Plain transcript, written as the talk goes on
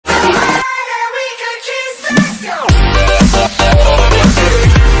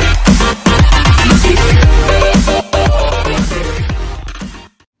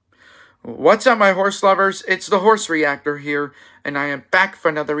What's up, my horse lovers? It's the Horse Reactor here, and I am back for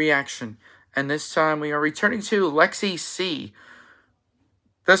another reaction. And this time we are returning to Lexi C.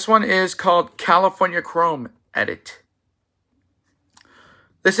 This one is called California Chrome Edit.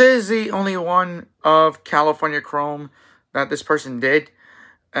 This is the only one of California Chrome that this person did.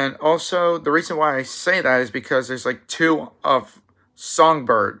 And also, the reason why I say that is because there's like 2 of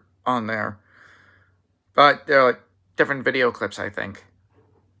Songbird on there. But they're like different video clips, I think.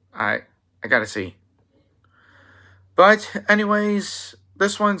 I gotta see. But anyways,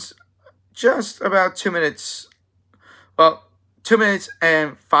 this one's just about 2 minutes. Well, 2 minutes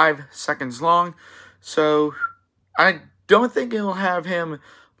and 5 seconds long. So I don't think it'll have him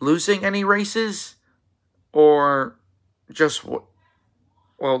losing any races or just, well,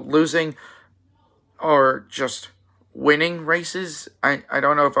 losing or just winning races. I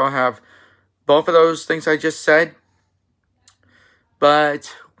don't know if I'll have both of those things I just said.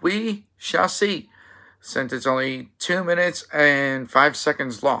 But we shall see, since it's only 2 minutes and 5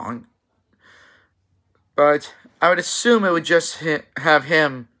 seconds long. But I would assume it would just have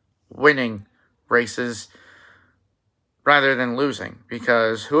him winning races rather than losing,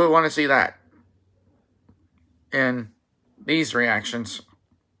 because who would want to see that in these reactions?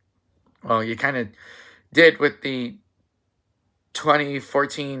 Well, you kind of did with the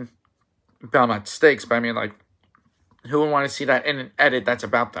 2014 Belmont Stakes, but I mean, like, who would want to see that in an edit that's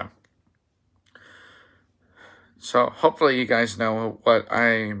about them? So hopefully you guys know what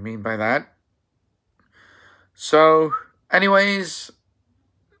I mean by that. So anyways,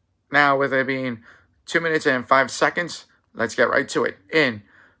 now with it being 2 minutes and 5 seconds, let's get right to it. In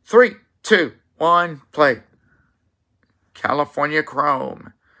 3, 2, 1, play. California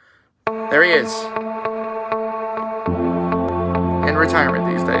Chrome. There he is. In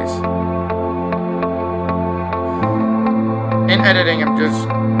retirement these days. In editing, I'm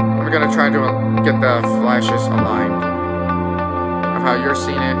going to try to get the flashes aligned of how you're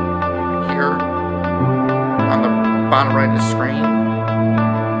seeing it here on the bottom right of the screen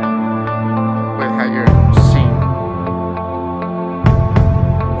with how you're seeing,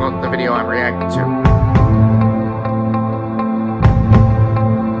 well, the video I'm reacting to.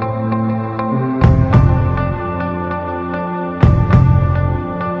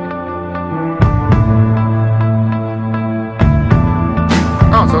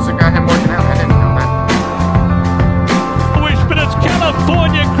 It's also got him working out. I didn't know that. Wish, but it's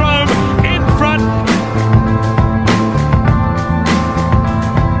California Chrome in front.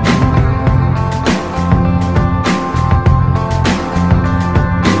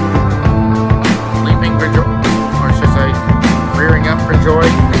 Leaping for joy, or should I say, rearing up for joy.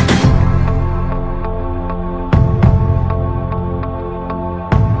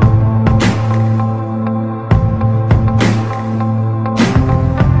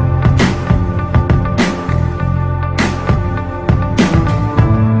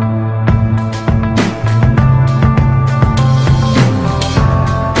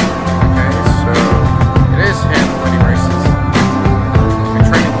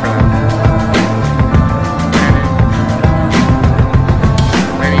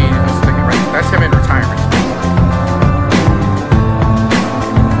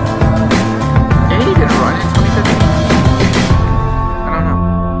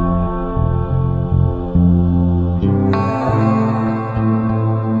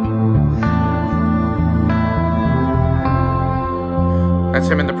 That's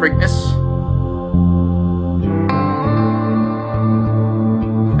him in the Preakness.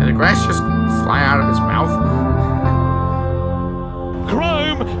 Did the grass just fly out of his mouth?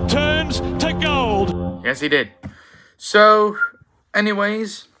 Chrome turns to gold. Yes, he did. So,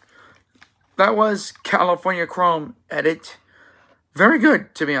 anyways, that was California Chrome Edit. Very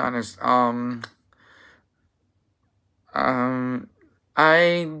good, to be honest. I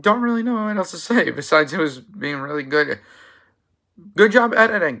don't really know what else to say besides it was being really good. Good job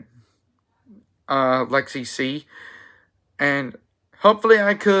editing, Lexi C. And hopefully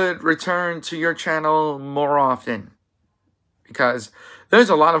I could return to your channel more often, because there's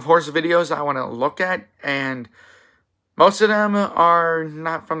a lot of horse videos I want to look at, and most of them are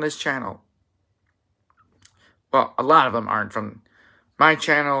not from this channel. Well, a lot of them aren't from my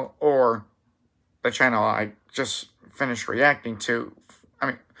channel or the channel I just finished reacting to.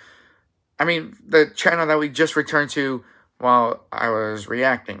 I mean the channel that we just returned to while I was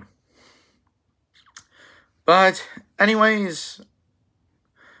reacting. But anyways,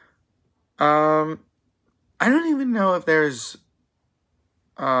 I don't even know if there's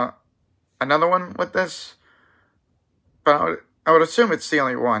another one with this, but I would assume it's the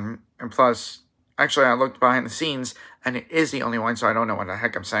only one. And plus, actually, I looked behind the scenes, and it is the only one, so I don't know what the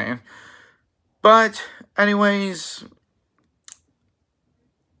heck I'm saying. But, anyways,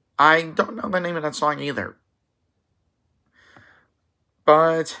 I don't know the name of that song either.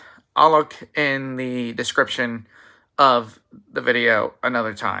 But I'll look in the description of the video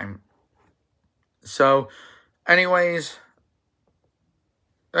another time. So, anyways,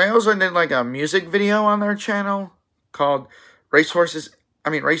 I also did like a music video on their channel called Racehorses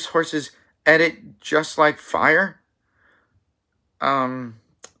Edit Just Like Fire.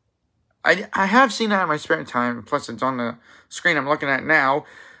 I have seen that in my spare time, plus it's on the screen I'm looking at now.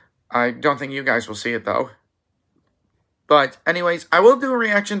 I don't think you guys will see it though. But anyways, I will do a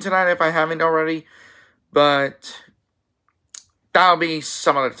reaction to that if I haven't already, but that'll be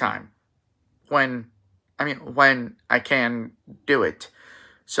some other time when I can do it.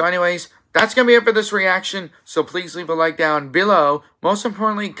 So anyways, that's going to be it for this reaction, so please leave a like down below. Most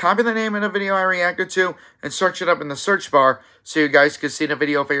importantly, copy the name of the video I reacted to and search it up in the search bar so you guys can see the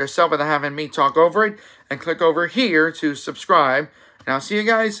video for yourself without having me talk over it. And click over here to subscribe. And I'll see you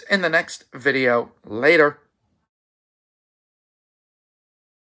guys in the next video. Later.